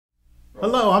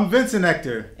Hello, I'm Vincent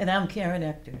Ector. And I'm Karen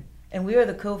Ector. And we are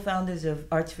the co-founders of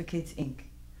Arts for Kids Inc.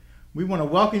 We want to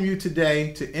welcome you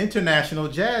today to International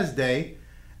Jazz Day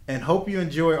and hope you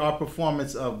enjoy our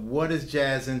performance of What is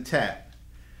Jazz in Tap.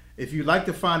 If you'd like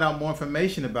to find out more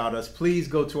information about us, please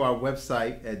go to our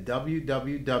website at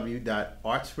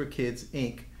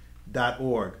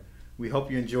www.artsforkidsinc.org. We hope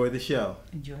you enjoy the show.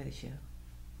 Enjoy the show.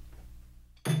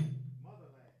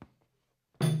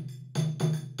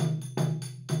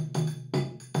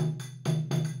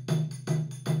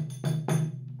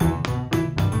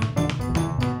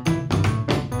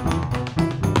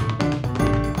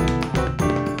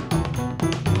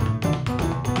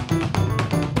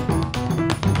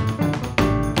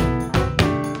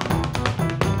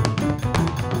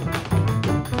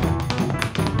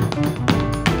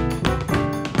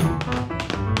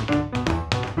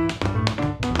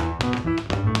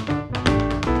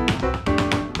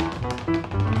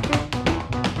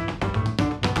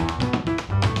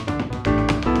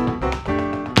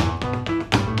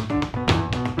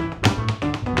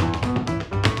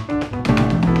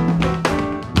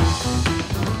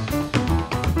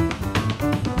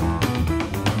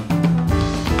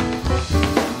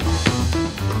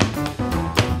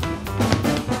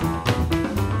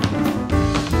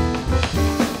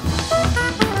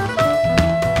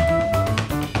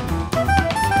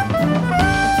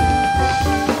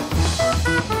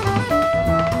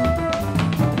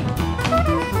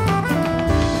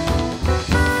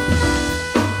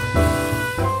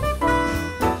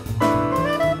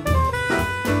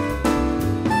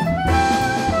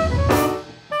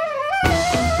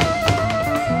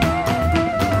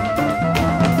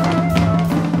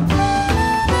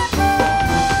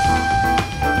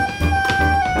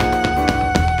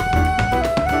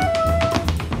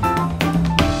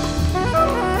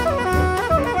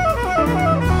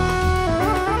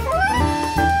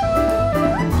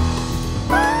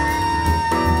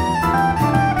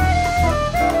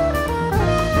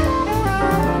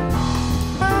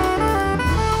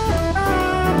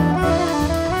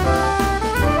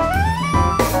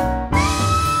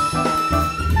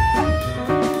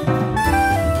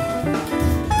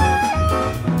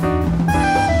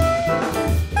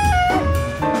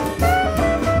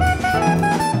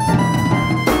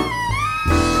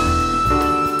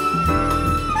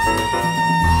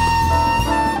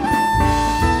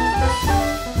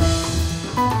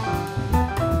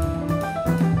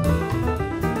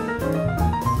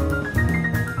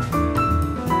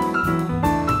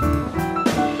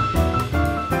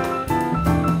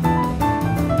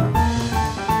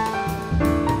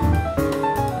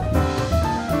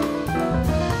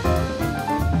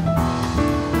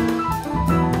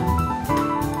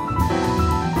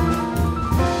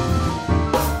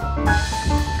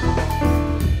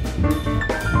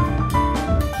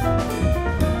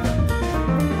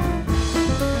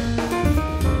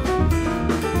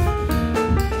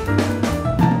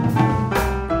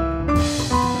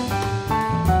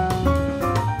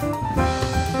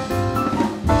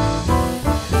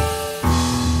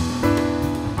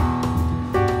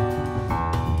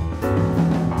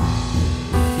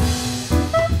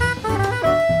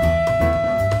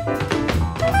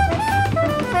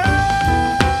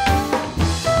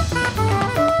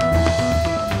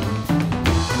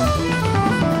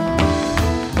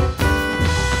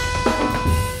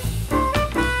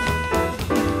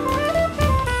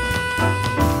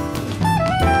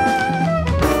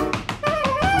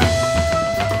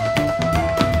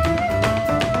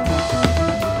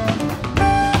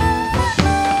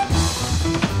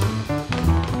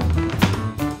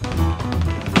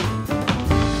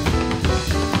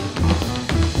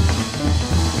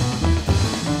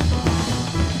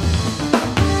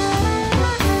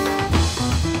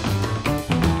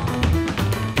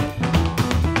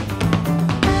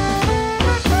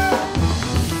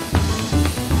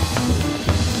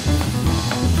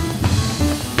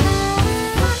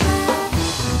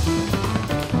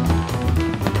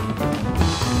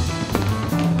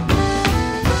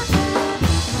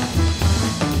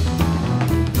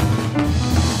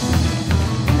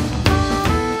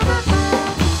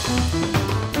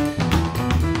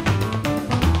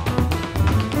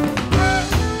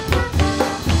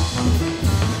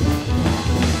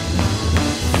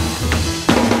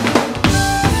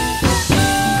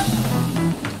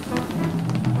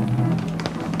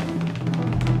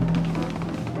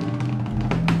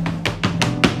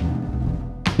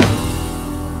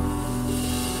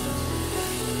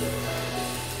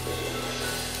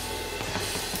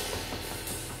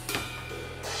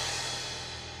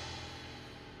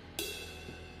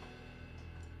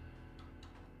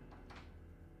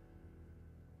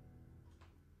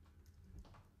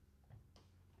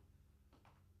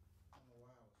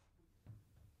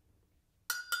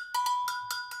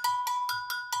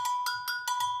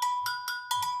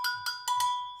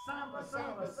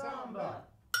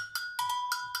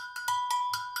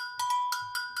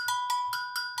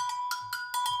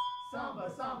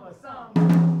 Samba, samba,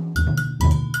 samba.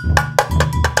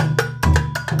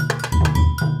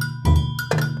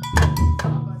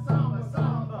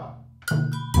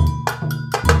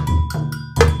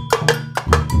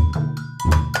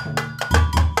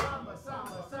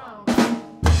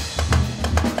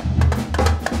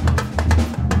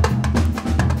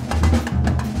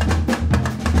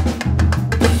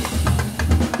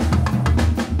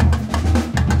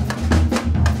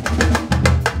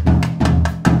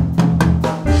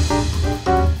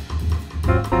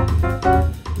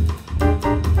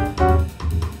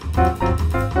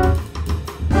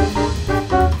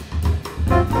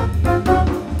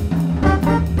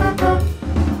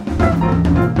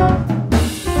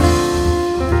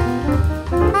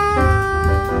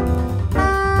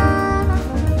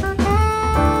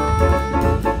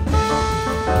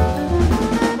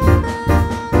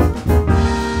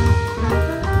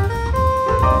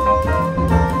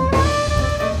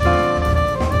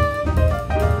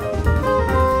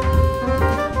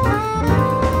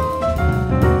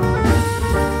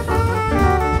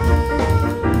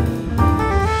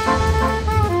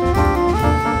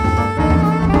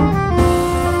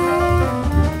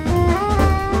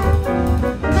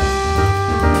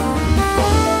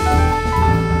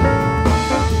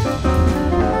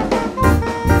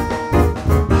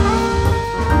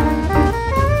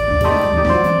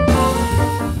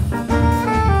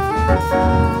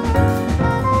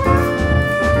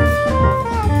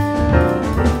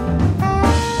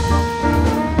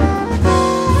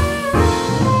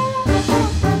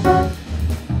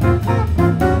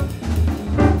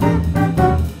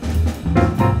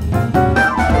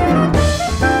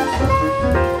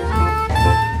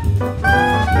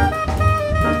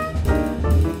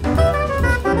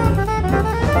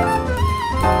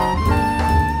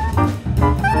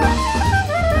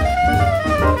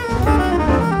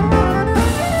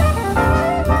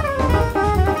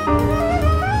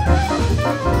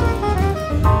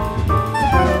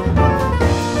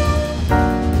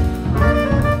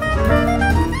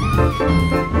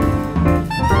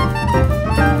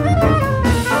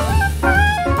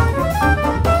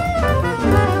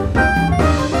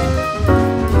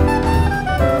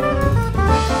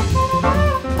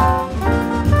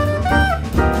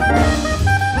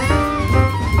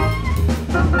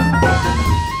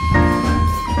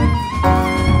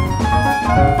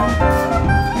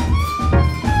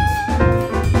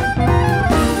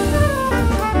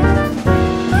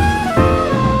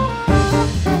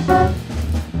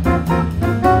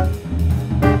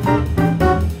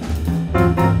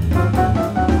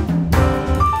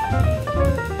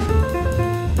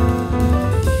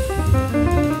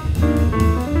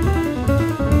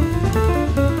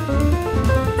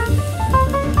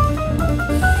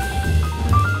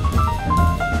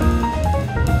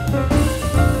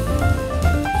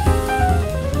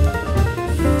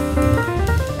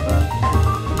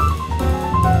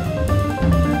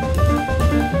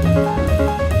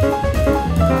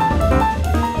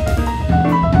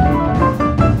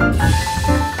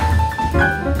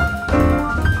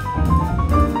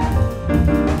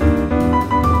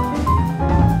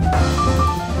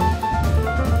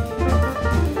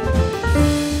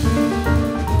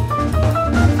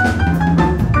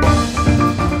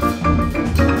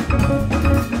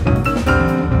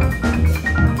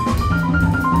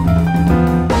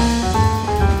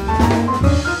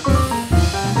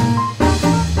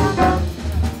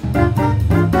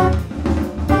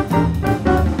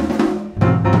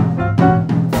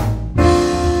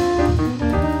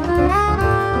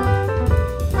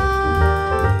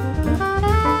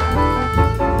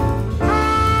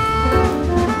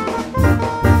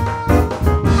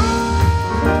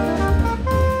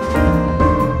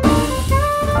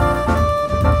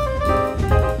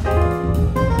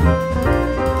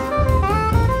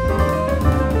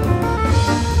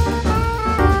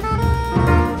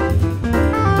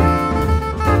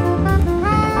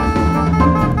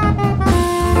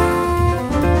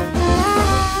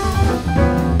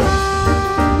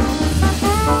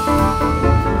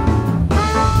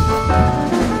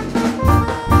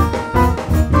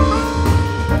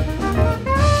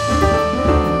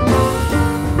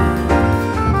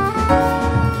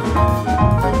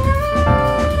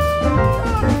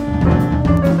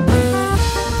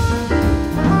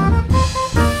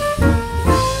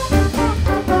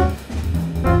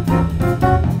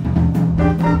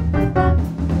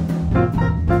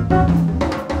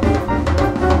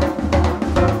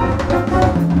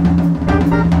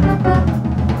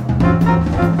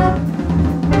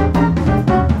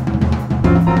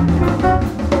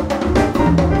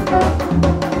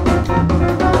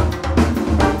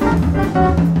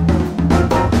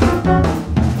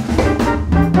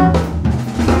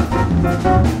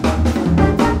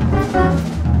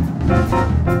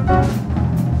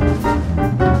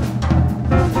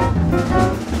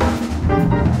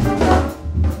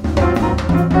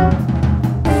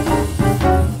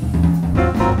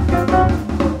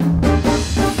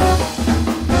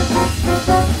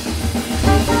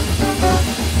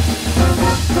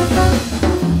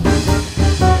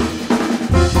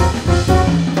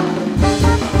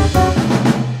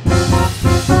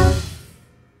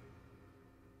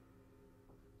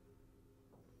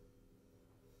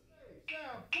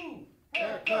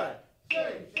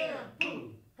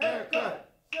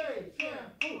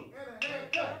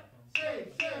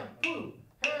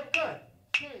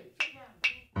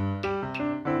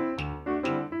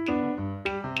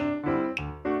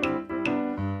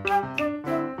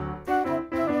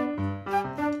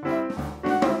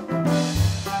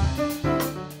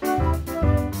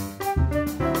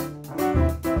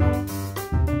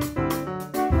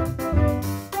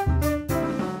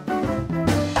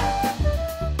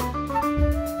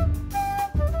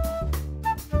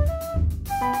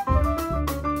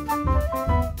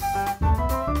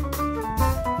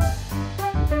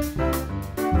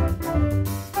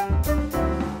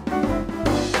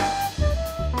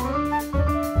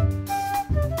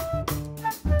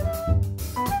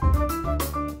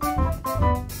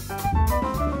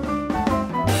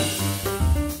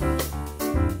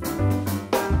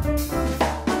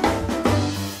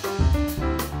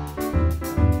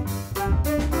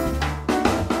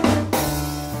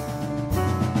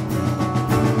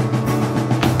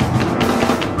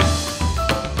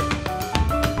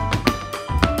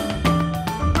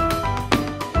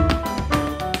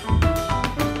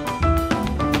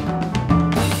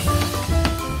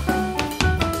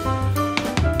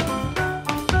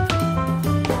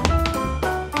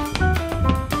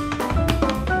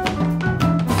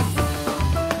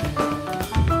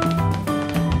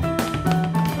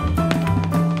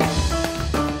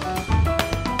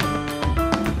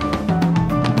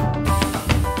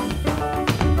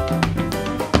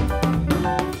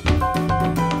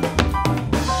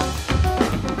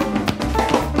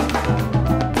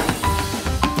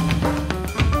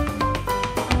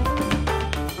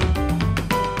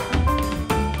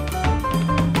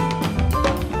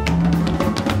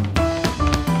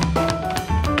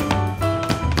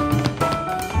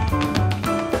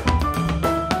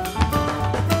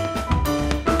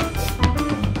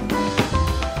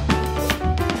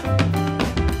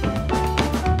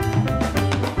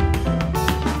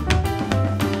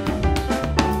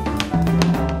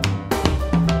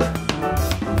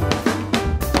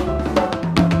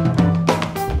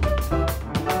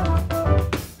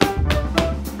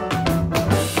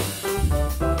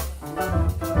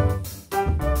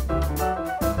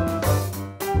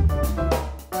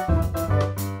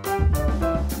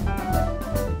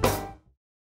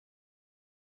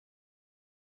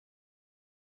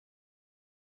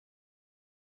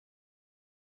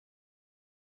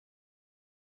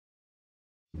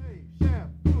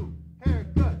 shampoo,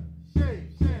 haircut,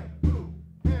 shave, shampoo,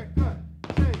 haircut,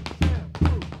 shave,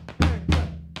 shampoo, haircut,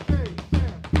 shave,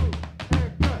 shampoo,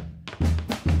 haircut.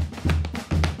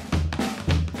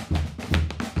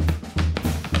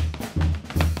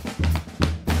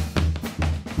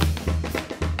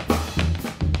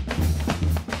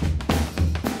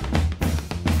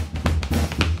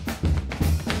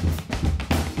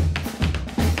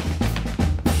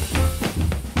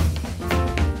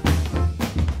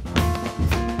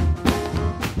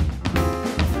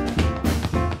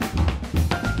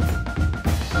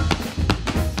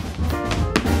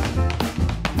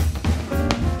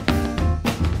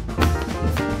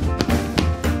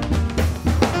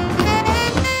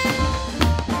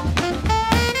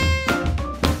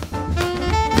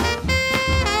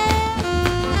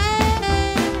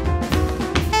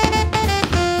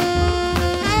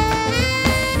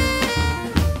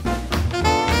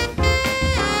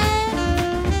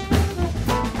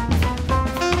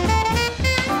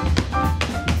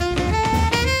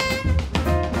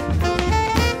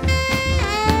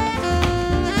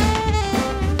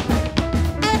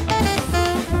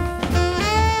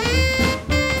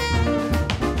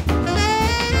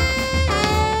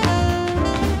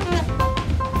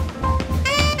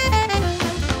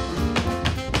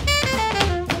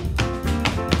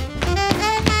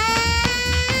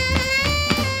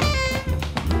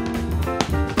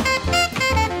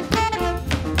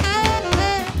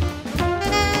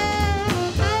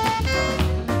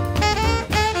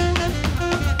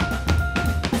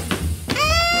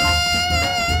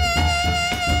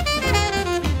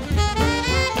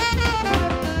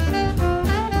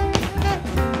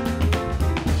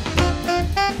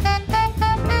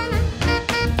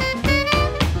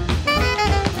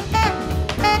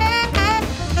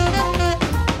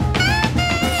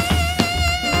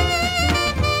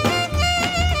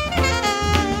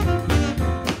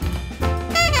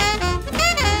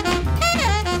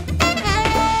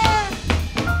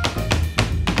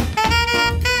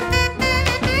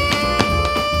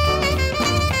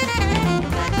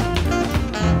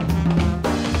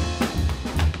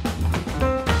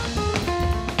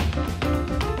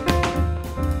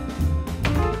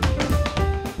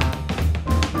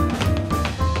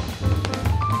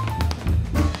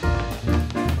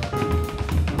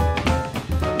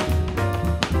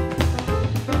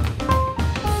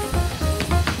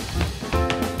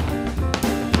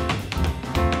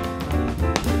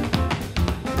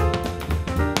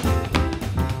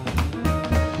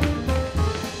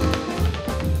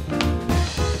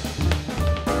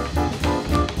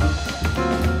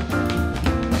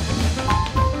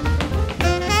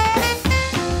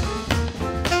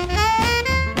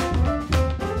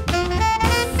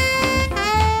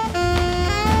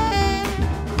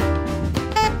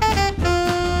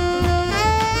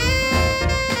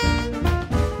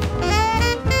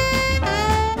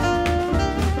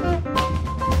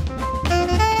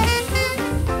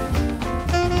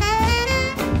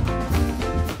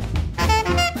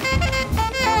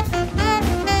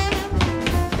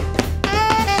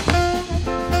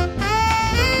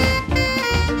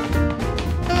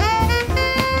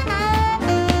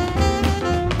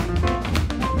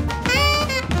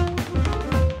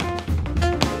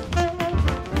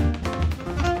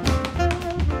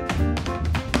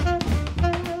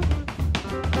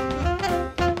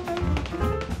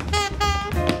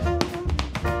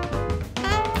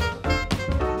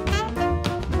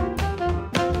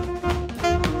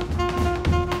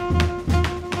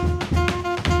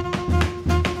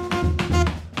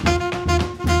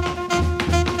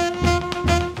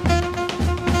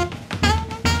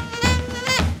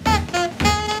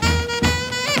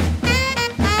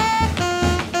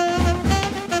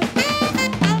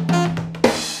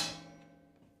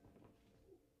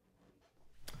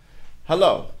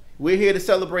 Hello, we're here to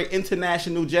celebrate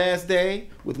International Jazz Day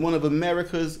with one of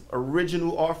America's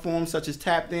original art forms such as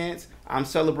tap dance. I'm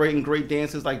celebrating great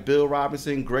dancers like Bill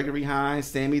Robinson, Gregory Hines,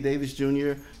 Sammy Davis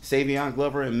Jr., Savion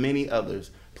Glover, and many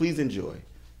others. Please enjoy.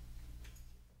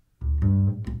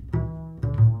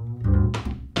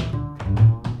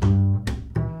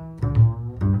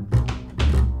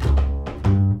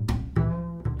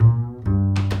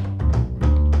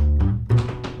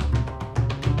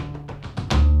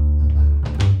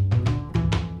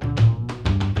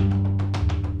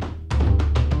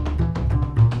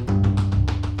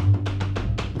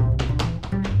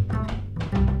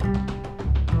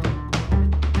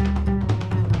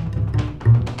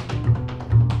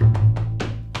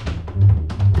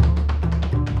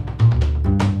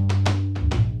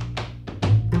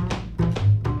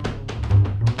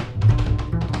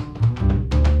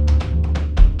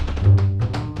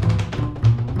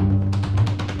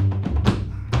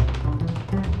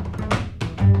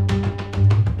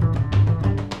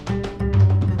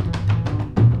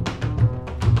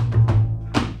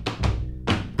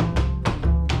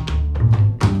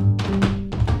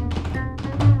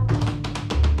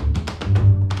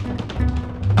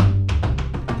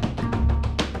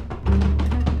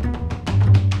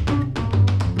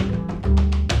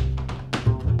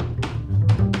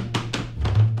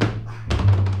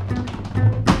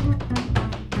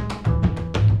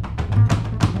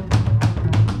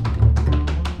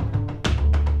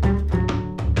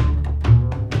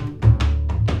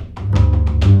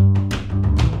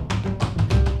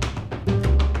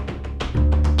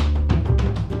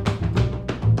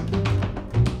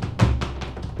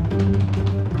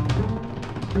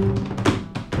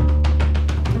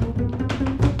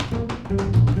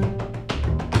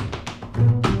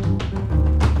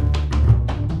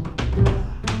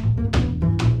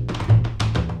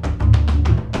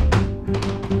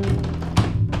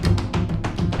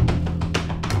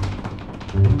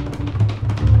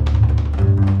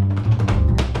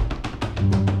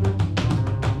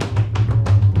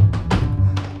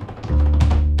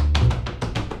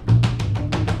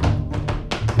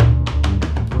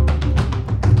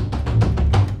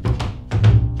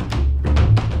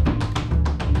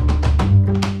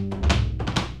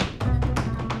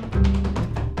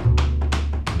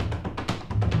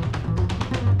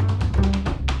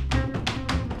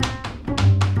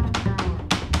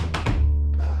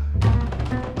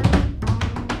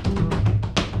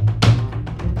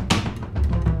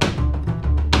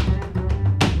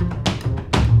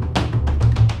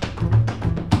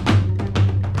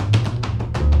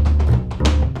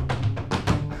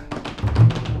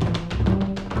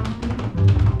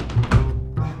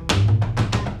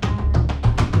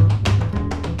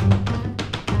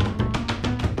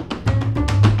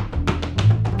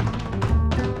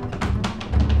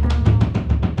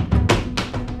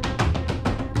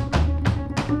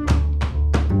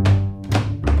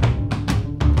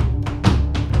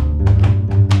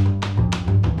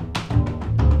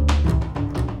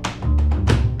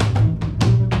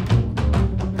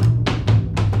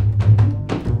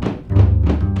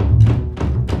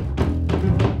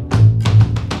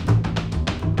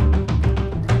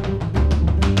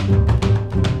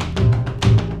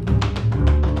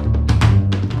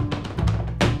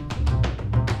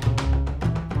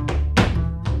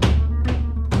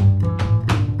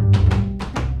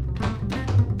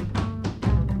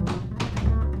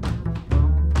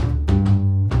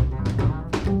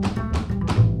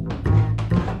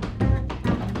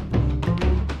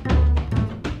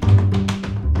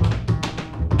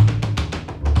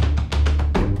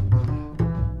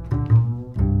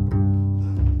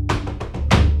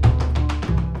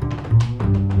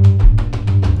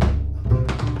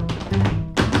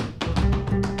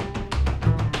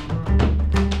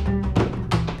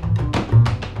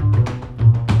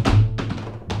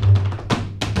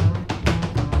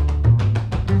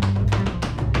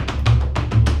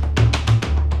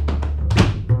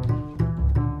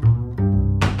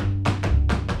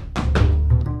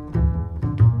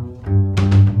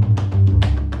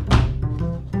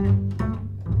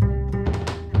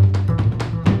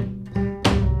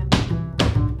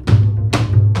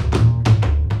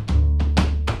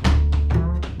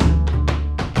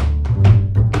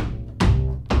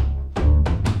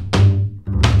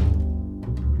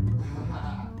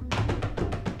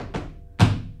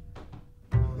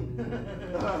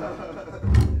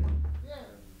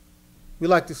 We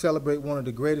like to celebrate one of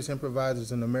the greatest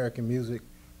improvisers in American music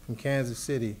from Kansas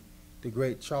City, the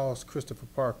great Charles Christopher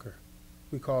Parker.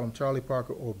 We call him Charlie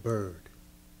Parker or Bird.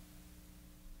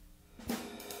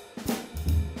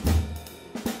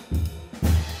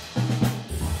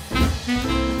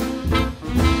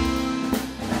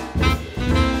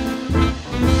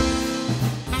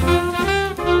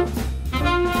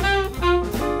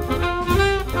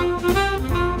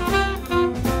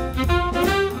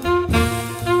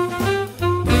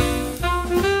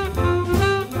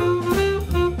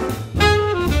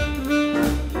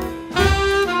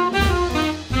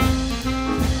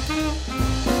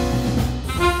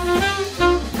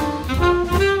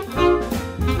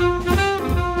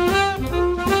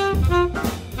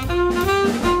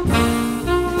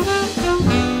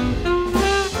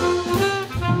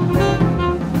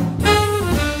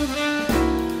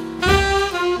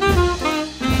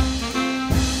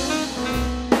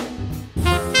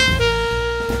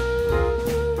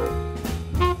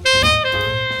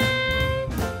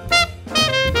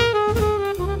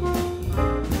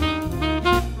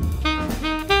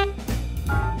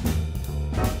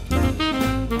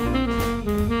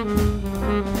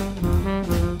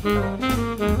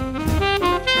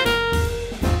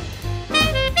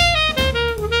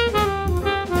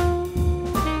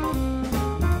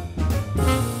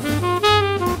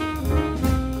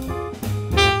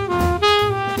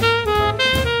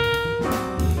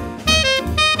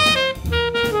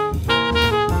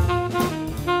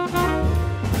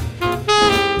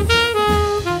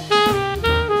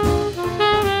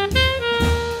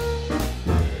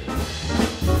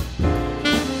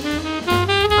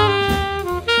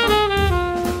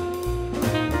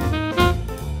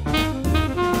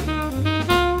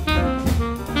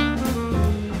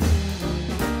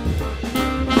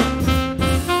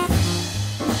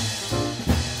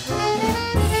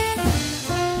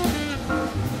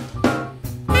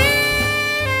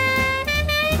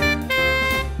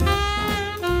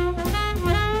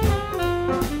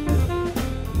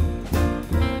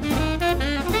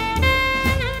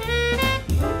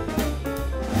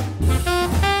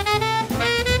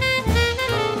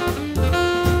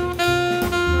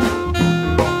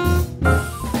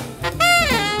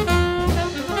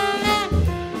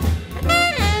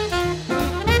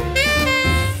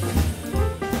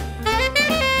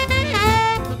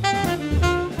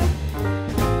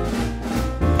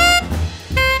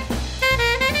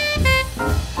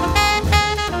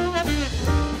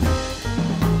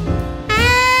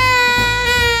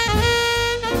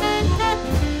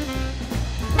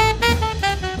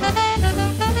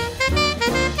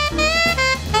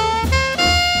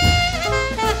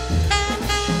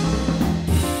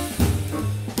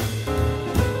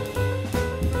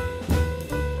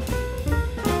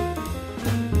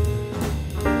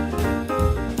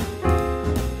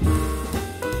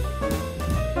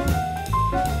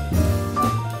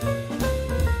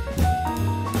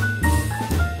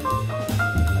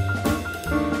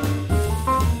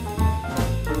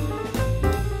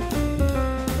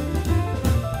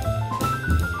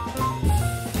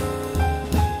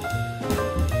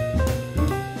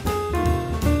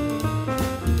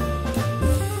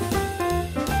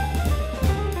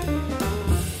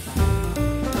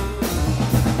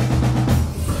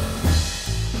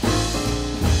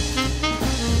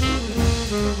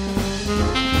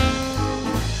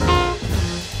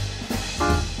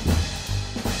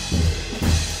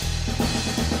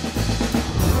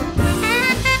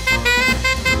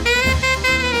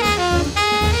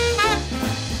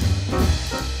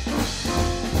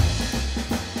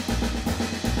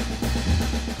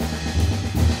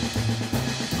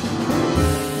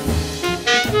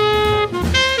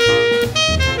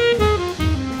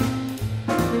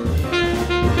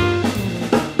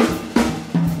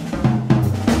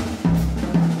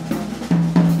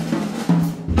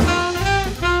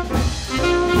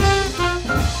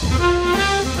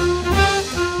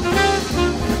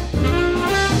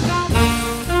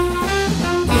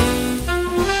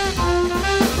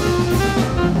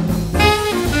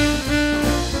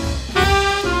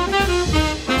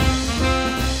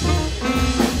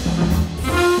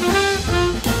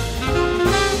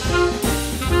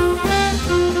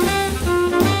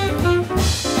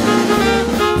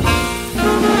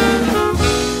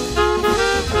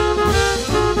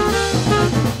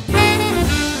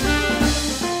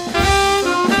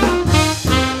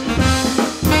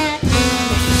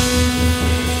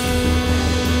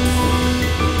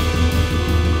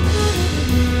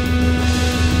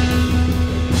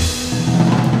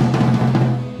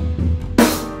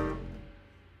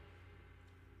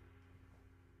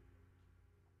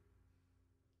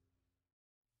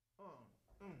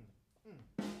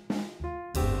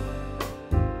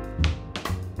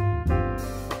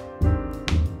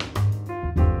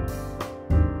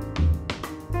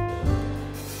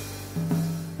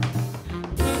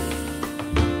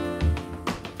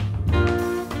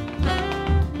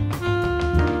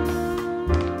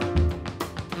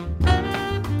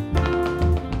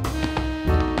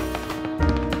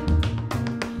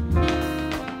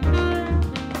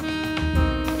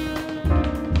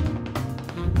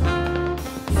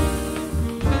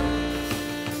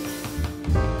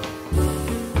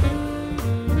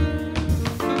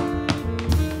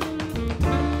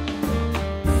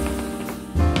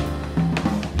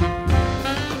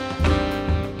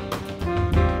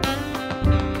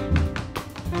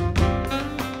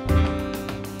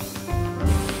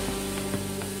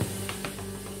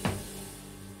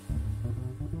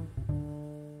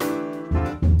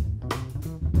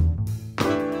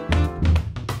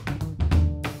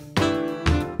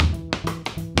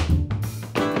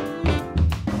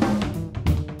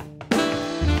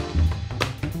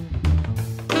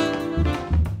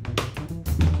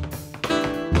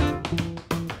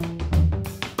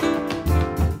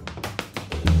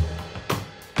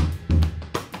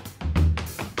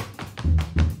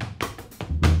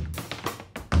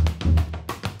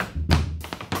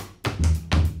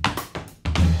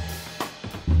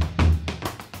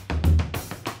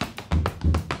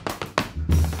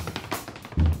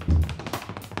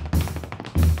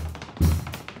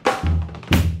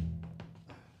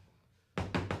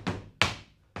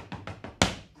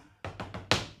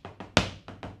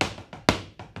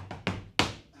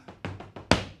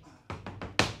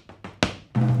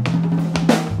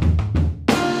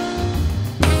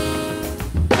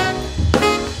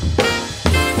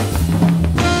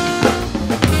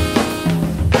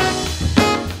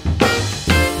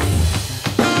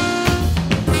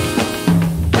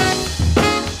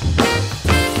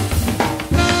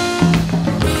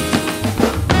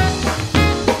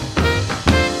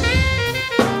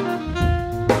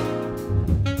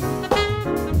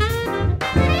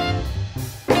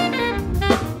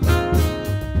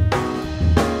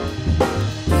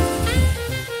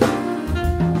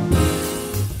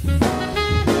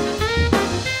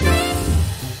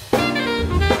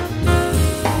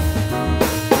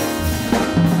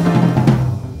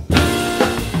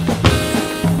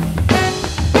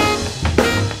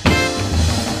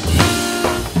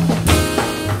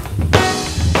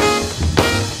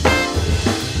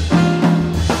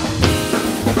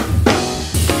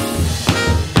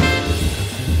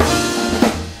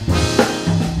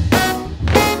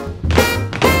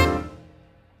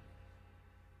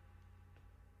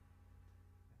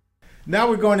 Now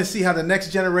we're going to see how the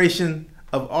next generation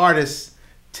of artists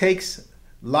takes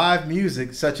live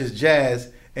music such as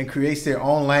jazz and creates their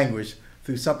own language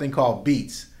through something called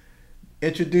beats.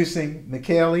 Introducing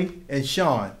Mikaili and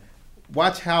Shawn.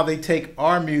 Watch how they take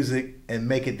our music and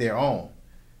make it their own.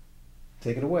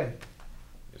 Take it away.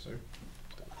 Yes, sir.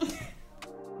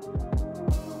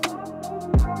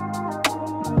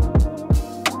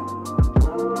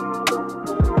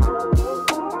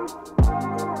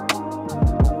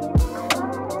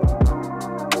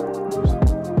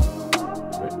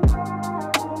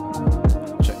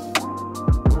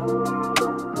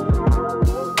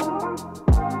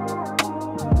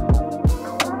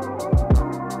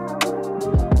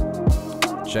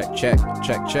 Check, check,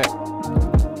 check, check.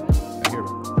 I hear it.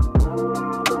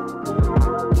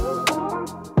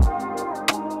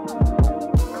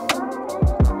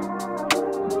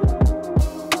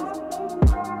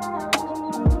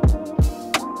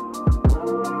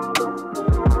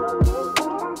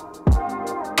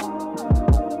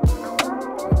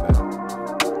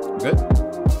 Good?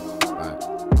 Alright.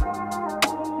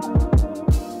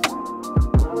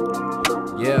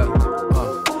 Yeah.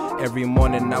 Every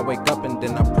morning I wake up and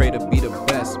then I pray to be the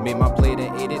best. Made my plate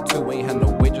and ate it too. Ain't had no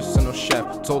waitress or no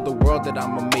chef. Told the world that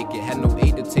I'ma make it. Had no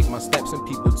aid to take my steps. And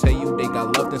people tell you they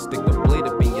got love, then stick the blade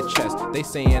up in your chest. They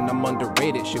saying I'm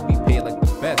underrated, should be paid like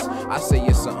the best. I say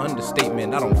it's an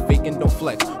understatement. I don't fake and don't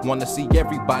flex. Wanna see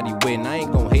everybody win. I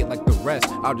ain't gon' hate like the rest.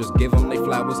 I'll just give them they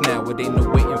flowers now. It ain't no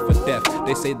waiting for death.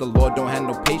 They say the Lord don't have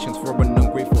no patience for an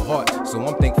ungrateful heart. So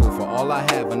I'm thankful for all I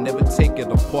have. I never take it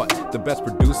apart. The best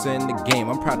producer in the game.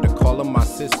 I'm proud to call her my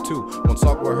sis too. Won't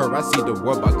talk with her, I see the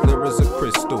world by clear as a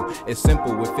crystal. It's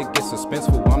simple, if it gets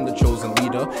suspenseful, I'm the chosen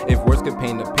leader. If words could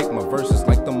paint a pic, my verses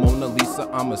like the Mona Lisa.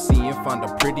 I'ma see and find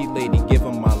a pretty lady, give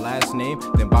her my last name,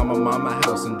 then buy my mama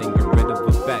house and then get rid of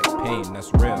her back pain.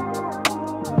 That's real.